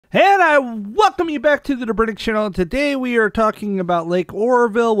And I welcome you back to the Debrinick Channel. Today we are talking about Lake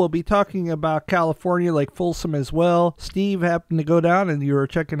Oroville. We'll be talking about California, Lake Folsom as well. Steve happened to go down, and you are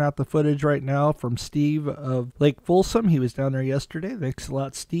checking out the footage right now from Steve of Lake Folsom. He was down there yesterday. Thanks a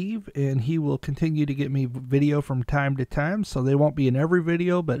lot, Steve. And he will continue to get me video from time to time, so they won't be in every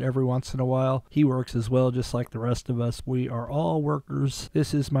video, but every once in a while. He works as well, just like the rest of us. We are all workers.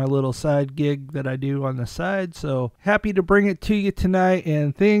 This is my little side gig that I do on the side, so happy to bring it to you tonight.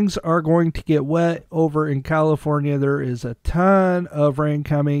 And things are going to get wet over in California. There is a ton of rain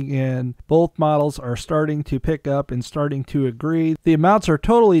coming, and both models are starting to pick up and starting to agree. The amounts are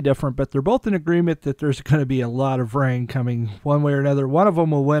totally different, but they're both in agreement that there's going to be a lot of rain coming one way or another. One of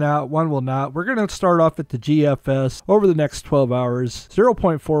them will win out, one will not. We're going to start off at the GFS over the next 12 hours,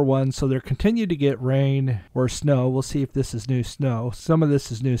 0.41, so there continue to get rain or snow. We'll see if this is new snow. Some of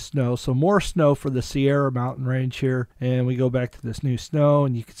this is new snow, so more snow for the Sierra Mountain Range here, and we go back to this new snow,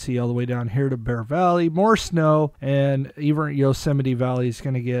 and you can see all the way down here to Bear Valley, more snow, and even Yosemite Valley is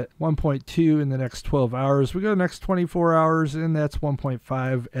going to get 1.2 in the next 12 hours. We go the next 24 hours, and that's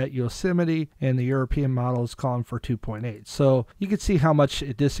 1.5 at Yosemite, and the European model is calling for 2.8. So you can see how much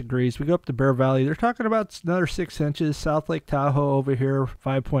it disagrees. We go up to Bear Valley. They're talking about another 6 inches. South Lake Tahoe over here,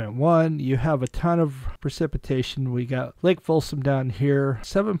 5.1. You have a ton of precipitation. We got Lake Folsom down here,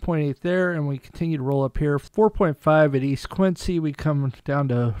 7.8 there, and we continue to roll up here. 4.5 at East Quincy. We come down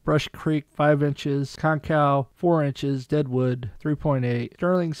to Brush Creek, 5 inches. Concow, 4 inches. Deadwood, 3.8.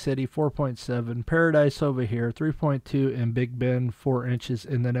 Sterling City, 4.7. Paradise over here, 3.2. And Big Bend, 4 inches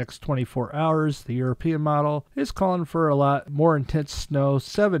in the next 24 hours. The European model is calling for a lot more intense snow,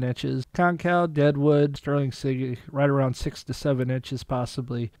 7 inches. Concow, Deadwood, Sterling City, right around 6 to 7 inches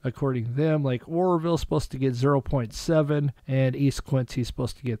possibly, according to them. Lake Oroville is supposed to get 0.7, and East Quincy is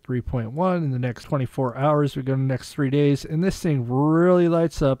supposed to get 3.1 in the next 24 hours. We go to the next 3 days, and this thing really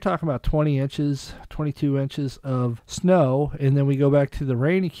lights up. Talking about 20 inches, 22 inches of snow, and then we go back to the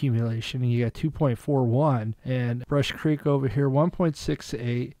rain accumulation, and you got 2.41, and Brush Creek over here,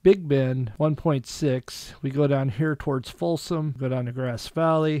 1.68, Big Bend, 1.6. We go down here towards Folsom, go down to Grass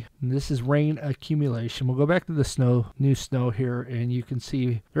Valley, and this is rain accumulation. We'll go back to the snow, new snow here, and you can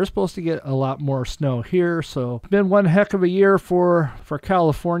see they're supposed to get a lot more snow here. So it's been one heck of a year for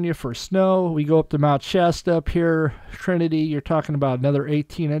California for snow. We go up to Mount Shasta up here, Trinity, you're talking about another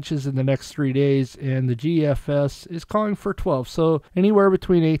 18 inches in the next 3 days, and the GFS is calling for 12. So anywhere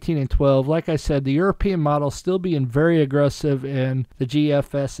between 18 and 12. Like I said, the European model still being very aggressive, and the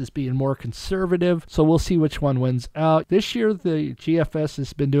GFS is being more conservative. So we'll see which one wins out. This year, the GFS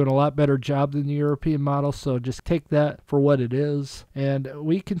has been doing a lot better job than the European model, so just take that for what it is. And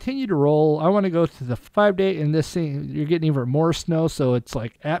we continue to roll. I want to go to the 5-day, and this thing, you're getting even more snow, so it's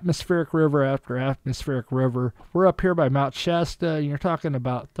like atmospheric river after atmospheric river. We're up here by Mount Shasta, and you're talking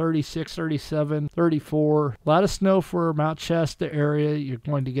about 36, 37, 34. A lot of snow for Mount Shasta area. You're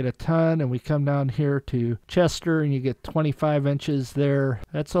going to get a ton, and we come down here to Chester, and you get 25 inches there.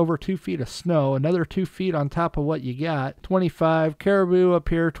 That's over 2 feet of snow. Another 2 feet on top of what you got. 25. Caribou up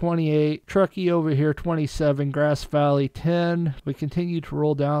here, 28. Truckee over here, 27. Grass Valley, 10. We continue to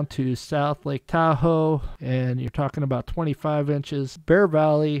roll down to South Lake Tahoe, and you're talking about 25 inches. Bear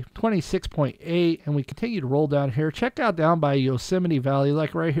Valley, 26.8, and we continue to roll down here. Check out down by Yosemite Valley,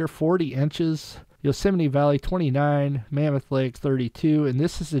 like right here, 40 inches. Yosemite Valley, 29, Mammoth Lake, 32, and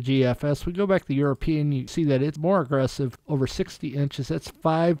this is the GFS. We go back to the European, you see that it's more aggressive, over 60 inches. That's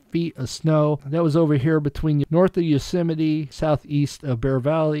 5 feet of snow. That was over here between north of Yosemite, southeast of Bear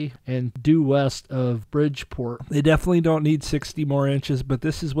Valley, and due west of Bridgeport. They definitely don't need 60 more inches, but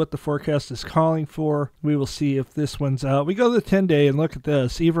this is what the forecast is calling for. We will see if this one's out. We go to the 10-day, and look at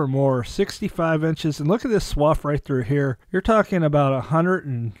this, even more, 65 inches, and look at this swath right through here. You're talking about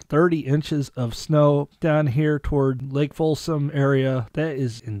 130 inches of snow down here toward Lake Folsom area. That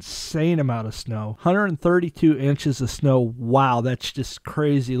is insane amount of snow. 132 inches of snow. Wow, that's just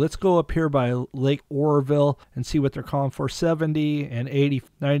crazy. Let's go up here by Lake Oroville and see what they're calling for. 70 and 80,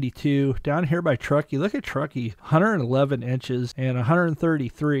 92. Down here by Truckee. Look at Truckee. 111 inches and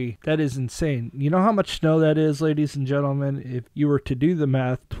 133. That is insane. You know how much snow that is, ladies and gentlemen? If you were to do the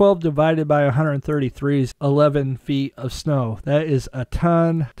math, 12 divided by 133 is 11 feet of snow. That is a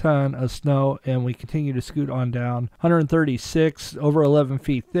ton of snow, and and we continue to scoot on down. 136, over 11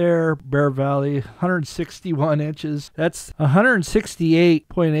 feet there. Bear Valley, 161 inches. That's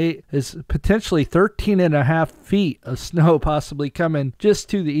 168.8 is potentially 13.5 feet of snow possibly coming just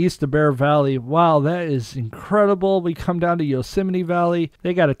to the east of Bear Valley. Wow, that is incredible. We come down to Yosemite Valley.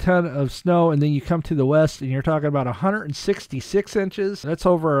 They got a ton of snow, and then you come to the west and you're talking about 166 inches. That's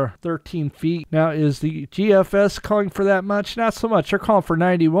over 13 feet. Now, is the GFS calling for that much? Not so much. They're calling for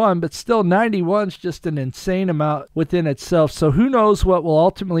 91, but still 91 is just an insane amount within itself. So who knows what will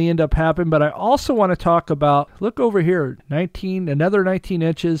ultimately end up happening. But I also want to talk about, look over here, another 19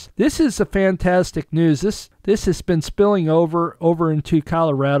 inches. This is a fantastic news. This has been spilling over into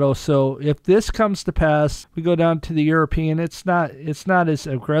Colorado. So if this comes to pass, we go down to the European. It's not as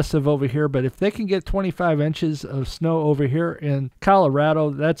aggressive over here, but if they can get 25 inches of snow over here in Colorado,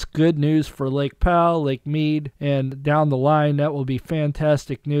 that's good news for Lake Powell, Lake Mead, and down the line. That will be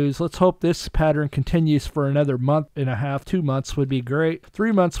fantastic news. Let's hope this pattern continues for another month and a half. 2 months would be great.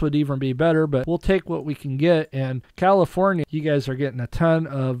 3 months would even be better, but we'll take what we can get. And California, you guys are getting a ton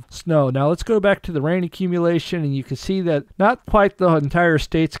of snow. Now let's go back to the rain accumulation. And you can see that not quite the entire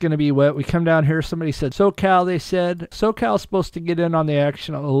state's going to be wet. We come down here, somebody said SoCal. They said SoCal's supposed to get in on the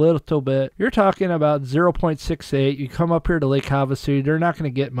action a little bit. You're talking about 0.68. You come up here to Lake Havasu, they're not going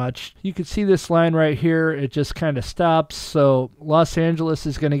to get much. You can see this line right here. It just kind of stops. So Los Angeles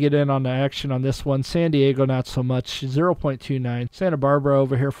is going to get in on the action on this one. San Diego, not so much, 0.29. Santa Barbara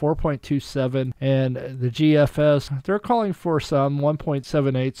over here, 4.27. And the GFS, they're calling for some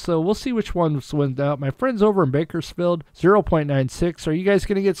 1.78. So we'll see which ones win out. My friends over in Bakersfield, 0.96. Are you guys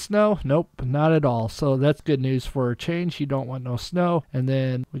going to get snow? Nope, not at all. So that's good news for a change. You don't want no snow. And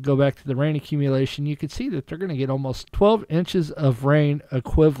then we go back to the rain accumulation. You can see that they're going to get almost 12 inches of rain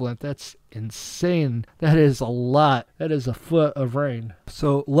equivalent. That's insane. That is a lot. That is a foot of rain.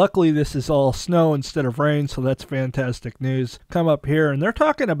 So luckily this is all snow instead of rain, so that's fantastic news. Come up here and they're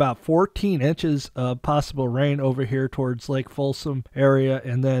talking about 14 inches of possible rain over here towards Lake Folsom area,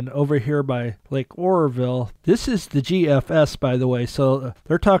 and then over here by Lake Oroville. This is the GFS, by the way, so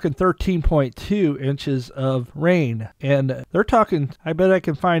they're talking 13.2 inches of rain, and they're talking, I bet I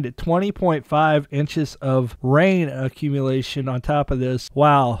can find it, 20.5 inches of rain accumulation on top of this.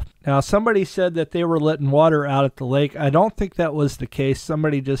 Wow. Now, somebody said that they were letting water out at the lake. I don't think that was the case.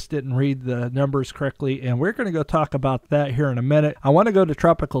 Somebody just didn't read the numbers correctly, and we're going to go talk about that here in a minute. I want to go to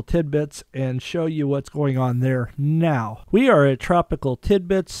Tropical Tidbits and show you what's going on there now. We are at Tropical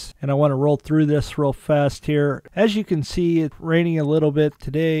Tidbits, and I want to roll through this real fast here. As you can see, it's raining a little bit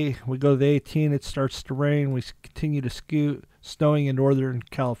today. We go to the 18, it starts to rain. We continue to scoot. Snowing in Northern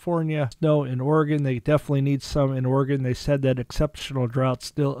California, snow in Oregon. They definitely need some in Oregon. They said that exceptional drought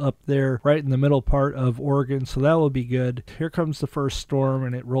still up there right in the middle part of Oregon, so that will be good. Here comes the first storm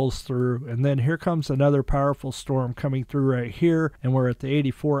and it rolls through, and then here comes another powerful storm coming through right here, and we're at the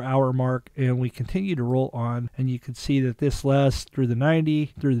 84-hour mark, and we continue to roll on, and you can see that this lasts through the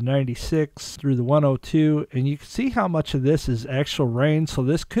 90, through the 96, through the 102, and you can see how much of this is actual rain, so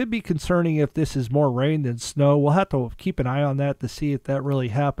this could be concerning if this is more rain than snow. We'll have to keep an eye on that to see if that really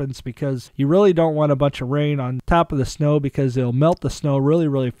happens, because you really don't want a bunch of rain on top of the snow, because it'll melt the snow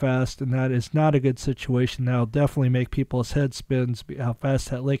really fast, and that is not a good situation. That'll definitely make people's head spins how fast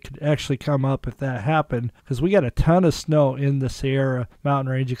that lake could actually come up if that happened, because we got a ton of snow in the Sierra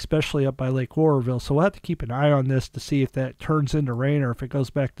mountain range, especially up by Lake Oroville. So we'll have to keep an eye on this to see if that turns into rain or if it goes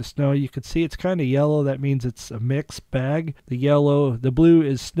back to snow. You can see it's kind of yellow. That means it's a mixed bag. The blue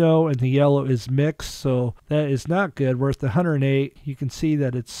is snow and the yellow is mixed, so that is not good. We're at the 108. You can see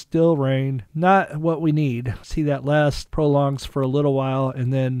that it's still rain. Not what we need. See, that last prolongs for a little while,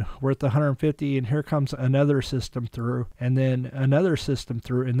 and then we're at the 150, and here comes another system through, and then another system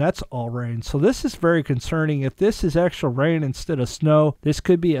through, and that's all rain. So this is very concerning. If this is actual rain instead of snow, this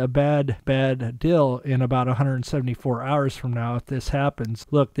could be a bad deal in about 174 hours from now if this happens.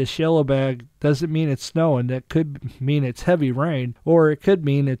 Look, this yellow bag doesn't mean it's snowing. That could mean it's heavy rain, or it could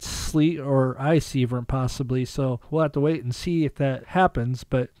mean it's sleet or ice even possibly. So we'll have to wait and see if that happens,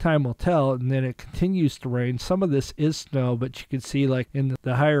 but time will tell. And then it continues to rain. Some of this is snow, but you can see like in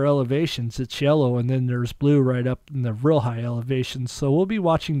the higher elevations it's yellow, and then there's blue right up in the real high elevations. So we'll be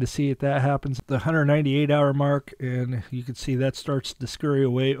watching to see if that happens at the 198-hour mark, and you can see that starts to scurry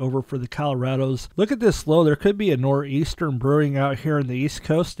away over for the Colorados. Look at this low. There could be a nor'eastern brewing out here on the East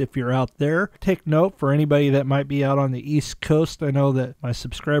Coast if you're out there. Take note for anybody that might be out on the East Coast. I know that my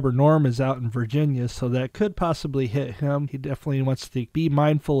subscriber Norm is out in Virginia, so that could possibly hit him. He definitely wants to be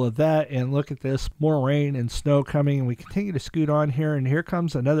mindful of that and look at this. More rain and snow coming, and we continue to scoot on here, and here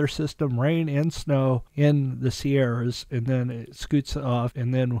comes another system, rain and snow in the Sierras, and then it scoots off,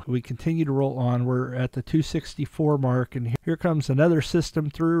 and then we continue to roll on. We're at the 264 mark, and here comes another system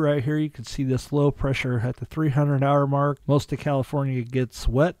through right here. You can see this low pressure at the 300-hour mark. Most of California gets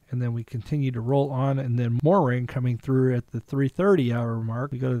wet, and then we continue to roll on, and then more rain coming through at the 330-hour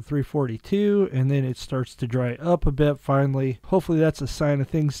mark. We go to the 342, and then it starts to dry up a bit finally. Hopefully that's a sign of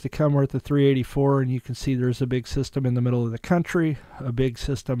things to come. We're at the 384, and you can see there's a big system in the middle of the country, a big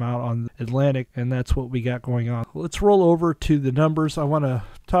system out on the Atlantic, and that's what we got going on. Let's roll over to the numbers. I want to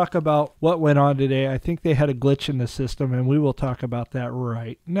talk about what went on today. I think they had a glitch in the system, and we will talk about that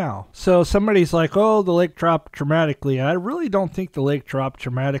right now. So somebody's like, oh, the lake dropped dramatically. I really don't think the lake dropped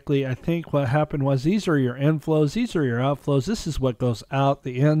dramatically. I think what happened was these are your inflows, these are your outflows. This is what goes out.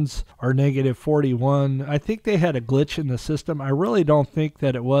 The ends are negative 41. I think they had a glitch in the system. I really don't think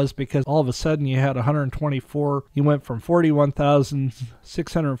that it was, because all of a sudden you had 124. You went from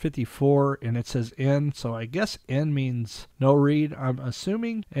 41,654, and it says N, so I guess N means no read, I'm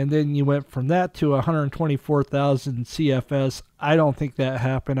assuming. And then you went from that to 124,000 CFS. I don't think that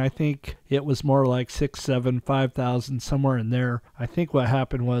happened. I think it was more like 6, 7, 5,000, somewhere in there. I think what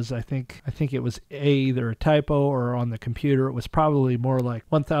happened was I think it was either a typo or on the computer. It was probably more like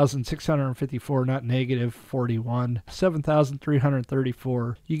 1,654, not negative 41.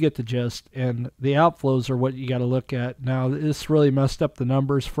 7,334. You get the gist. And the outflows are what you got to look at. Now, this really messed up the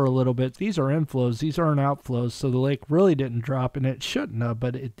numbers for a little bit. These are inflows. These aren't outflows. So the lake really didn't drop, and it shouldn't have,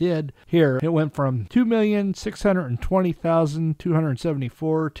 but it did. Here, it went from 2,620,274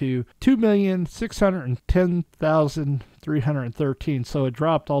 to 2,610,313. So it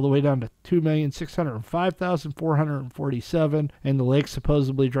dropped all the way down to 2,605,447, and the lake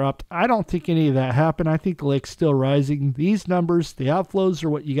supposedly dropped. I don't think any of that happened. I think the lake's still rising. These numbers, the outflows, are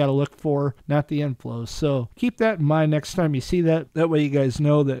what you got to look for, not the inflows. So keep that in mind next time you see that. That way you guys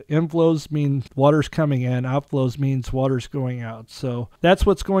know that inflows mean water's coming in, outflows means water's going out. So that's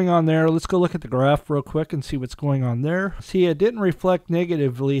what's going on there. Let's go look at the graph real quick and see what's going on there. See, it didn't reflect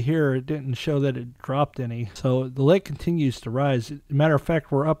negatively here. It didn't show that it dropped any. So the lake continues to rise. Matter of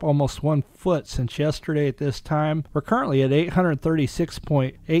fact, we're up almost 1 foot since yesterday at this time. We're currently at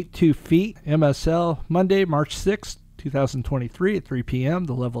 836.82 feet. MSL, Monday, March 6th. 2023 at 3 p.m.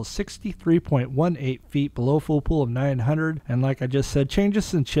 The level is 63.18 feet below full pool of 900. And like I just said, changes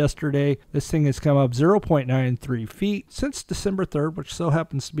since yesterday. This thing has come up 0.93 feet. Since December 3rd, which so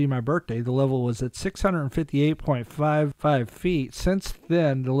happens to be my birthday, the level was at 658.55 feet. Since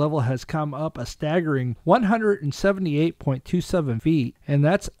then, the level has come up a staggering 178.27 feet. And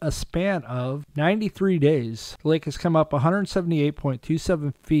that's a span of 93 days. The lake has come up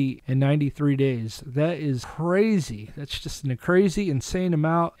 178.27 feet in 93 days. That is crazy. That's just a crazy, insane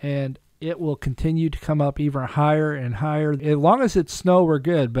amount, and it will continue to come up even higher and higher. As long as it's snow, we're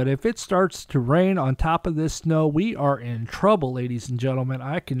good. But if it starts to rain on top of this snow, we are in trouble, ladies and gentlemen.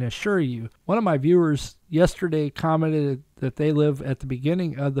 I can assure you. One of my viewers yesterday commented that they live at the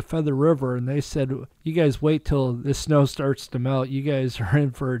beginning of the Feather River, and they said, you guys wait till this snow starts to melt. You guys are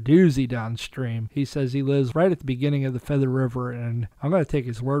in for a doozy downstream. He says he lives right at the beginning of the Feather River, and I'm going to take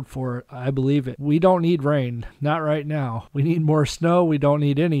his word for it. I believe it. We don't need rain. Not right now. We need more snow. We don't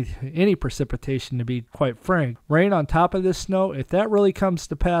need any precipitation, to be quite frank. Rain on top of this snow, if that really comes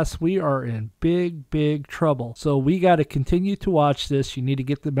to pass, we are in big trouble. So we got to continue to watch this. You need to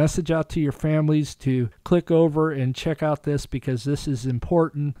get the message out to your families to click over and check out this, because this is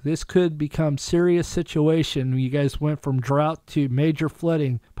important. This could become serious situation. You guys went from drought to major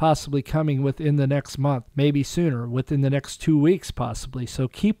flooding possibly coming within the next month, maybe sooner, within the next 2 weeks possibly. So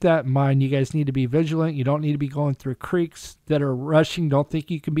keep that in mind. You guys need to be vigilant. You don't need to be going through creeks that are rushing. Don't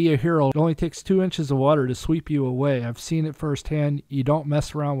think you can be a hero. It only takes 2 inches of water to sweep you away. I've seen it firsthand. You don't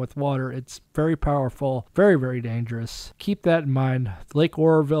mess around with water. It's very powerful, very dangerous. Keep that in mind. Lake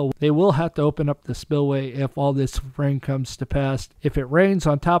Oroville, they will have to open up the spillway if all this rain comes to pass. If it rains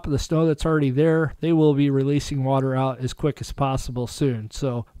on top of the snow that's already there, they will be releasing water out as quick as possible soon.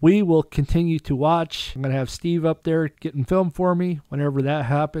 So we will continue to watch. I'm going to have Steve up there getting film for me whenever that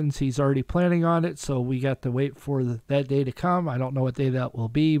happens. He's already planning on it, so we got to wait for that day to come. I don't know what day that will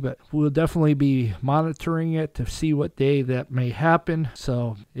be, but we'll definitely be monitoring it to see what day that may happen.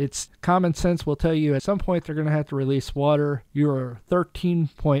 So it's common sense will tell you at some point they're going to have to release water. You're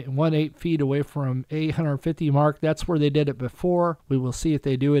 13.18 feet away from a 850 mark. That's where they did it before. We will see if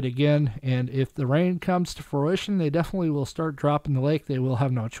they do it again. And if the rain comes to fruition, they definitely will start dropping the lake. They will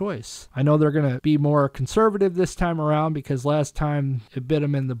have no choice. I know they're going to be more conservative this time around because last time it bit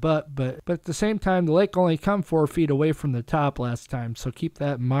them in the butt. But at the same time, the lake only come 4 feet away from the top last time. So keep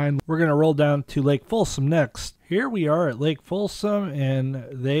that in mind. We're going to roll down to Lake Folsom next. Here we are at Lake Folsom, and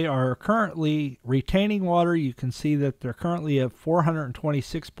they are currently retaining water. You can see that they're currently at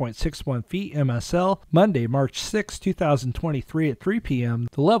 426.61 feet MSL. Monday, March 6, 2023 at 3 p.m.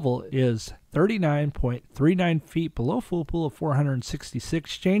 The level is 39.39 feet below full pool of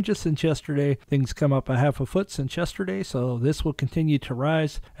 466. Changes since yesterday. Things come up a half a foot since yesterday, so this will continue to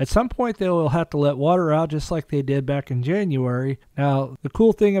rise. At some point, they will have to let water out just like they did back in January. Now, the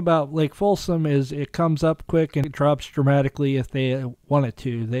cool thing about Lake Folsom is it comes up quick and it drops dramatically if they want it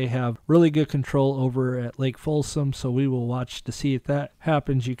to. They have really good control over at Lake Folsom, so we will watch to see if that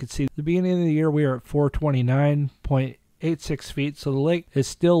happens. You can see at the beginning of the year, we are at 429.86 feet, so the lake is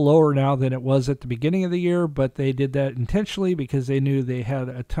still lower now than it was at the beginning of the year, but they did that intentionally because they knew they had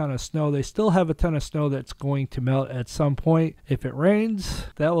a ton of snow. They still have a ton of snow that's going to melt at some point. If it rains,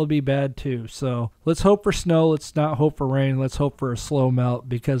 that will be bad too. So let's hope for snow. Let's not hope for rain. Let's hope for a slow melt,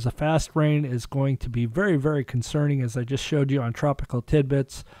 because a fast rain is going to be very, very concerning, as I just showed you on Tropical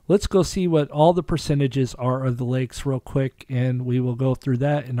Tidbits. Let's go see what all the percentages are of the lakes real quick, and we will go through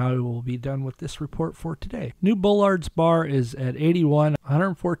that, and I will be done with this report for today. New Bullard's Bar is at 81,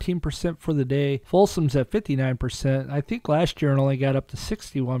 114% for the day. Folsom's at 59%. I think last year it only got up to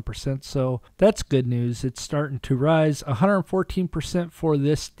 61%, so that's good news. It's starting to rise. 114% for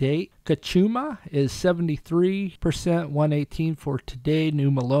this date. Kachuma is 73%, 118 for today.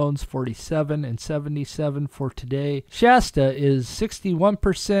 New Malone's 47 and 77 for today. Shasta is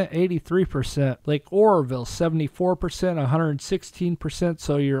 61%, 83%. Lake Oroville 74%, 116%,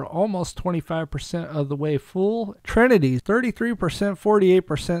 so you're almost 25% of the way full. Trinity 33%,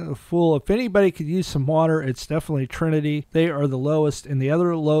 48% full. If anybody could use some water, it's definitely Trinity. They are the lowest, and the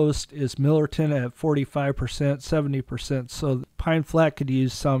other lowest is Millerton at 45%, 70%. So Pine Flat could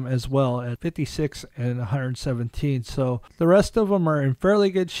use some as well at 56 and 117. So the rest of them are in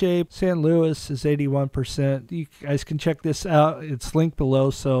fairly good shape. San Luis is 81%. You guys can check this out. It's linked below.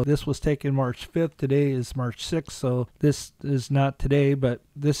 So this was taken March 5th. Today is March 6th. So this is not today, but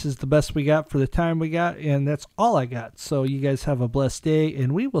this is the best we got for the time we got. And that's all I got. So you guys have a blessed day,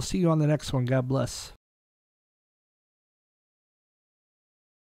 and we will see you on the next one. God bless.